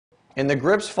In the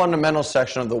grips fundamental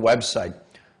section of the website,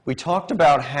 we talked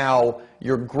about how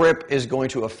your grip is going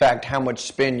to affect how much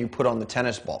spin you put on the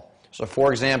tennis ball. So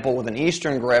for example, with an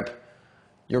Eastern grip,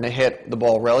 you're going to hit the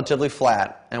ball relatively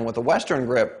flat, and with a Western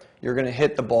grip, you're going to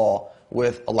hit the ball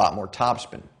with a lot more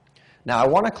topspin. Now I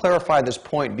want to clarify this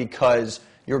point because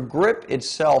your grip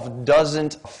itself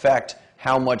doesn't affect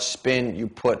how much spin you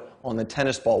put on the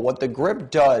tennis ball. What the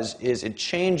grip does is it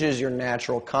changes your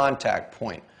natural contact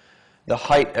point, the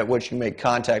height at which you make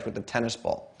contact with the tennis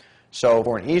ball. So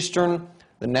for an Eastern,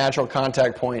 the natural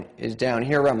contact point is down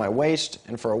here around my waist,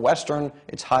 and for a Western,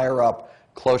 it's higher up,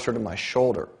 closer to my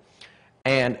shoulder.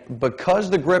 And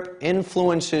because the grip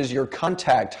influences your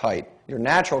contact height, your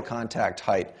natural contact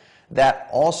height, that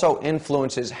also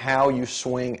influences how you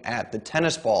swing at the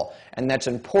tennis ball. And that's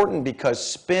important because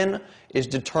spin is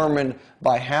determined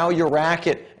by how your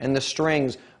racket and the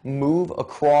strings move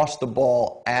across the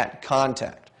ball at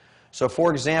contact. So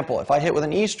for example, if I hit with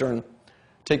an Eastern,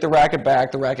 take the racket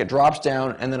back, the racket drops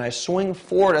down, and then I swing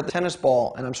forward at the tennis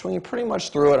ball, and I'm swinging pretty much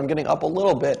through it. I'm getting up a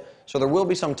little bit, so there will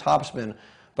be some topspin,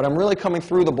 but I'm really coming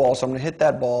through the ball, so I'm going to hit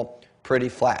that ball pretty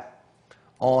flat.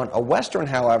 On a Western,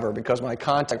 however, because my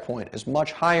contact point is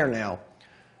much higher now,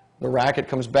 the racket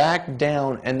comes back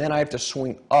down, and then I have to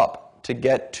swing up to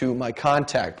get to my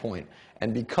contact point.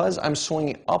 And because I'm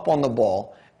swinging up on the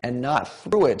ball and not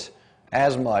through it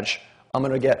as much, I'm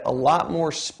going to get a lot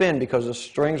more spin because the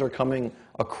strings are coming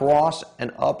across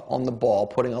and up on the ball,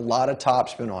 putting a lot of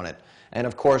topspin on it. And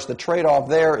of course, the trade-off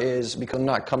there is because I'm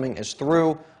not coming as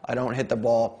through, I don't hit the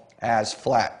ball as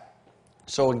flat.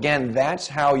 So again, that's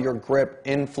how your grip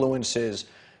influences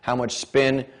how much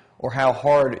spin or how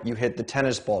hard you hit the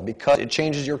tennis ball. Because it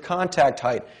changes your contact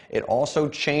height, it also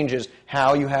changes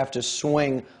how you have to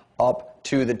swing up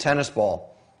to the tennis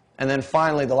ball. And then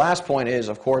finally, the last point is,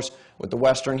 of course, with the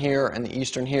Western here and the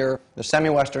Eastern here, the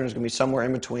semi-Western is going to be somewhere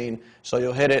in between. So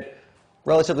you'll hit it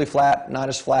relatively flat, not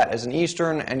as flat as an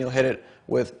Eastern, and you'll hit it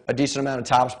with a decent amount of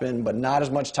topspin, but not as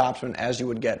much topspin as you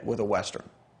would get with a Western.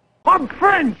 I'm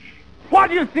French! Why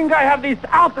do you think I have this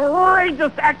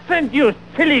outrageous accent, you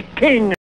silly king?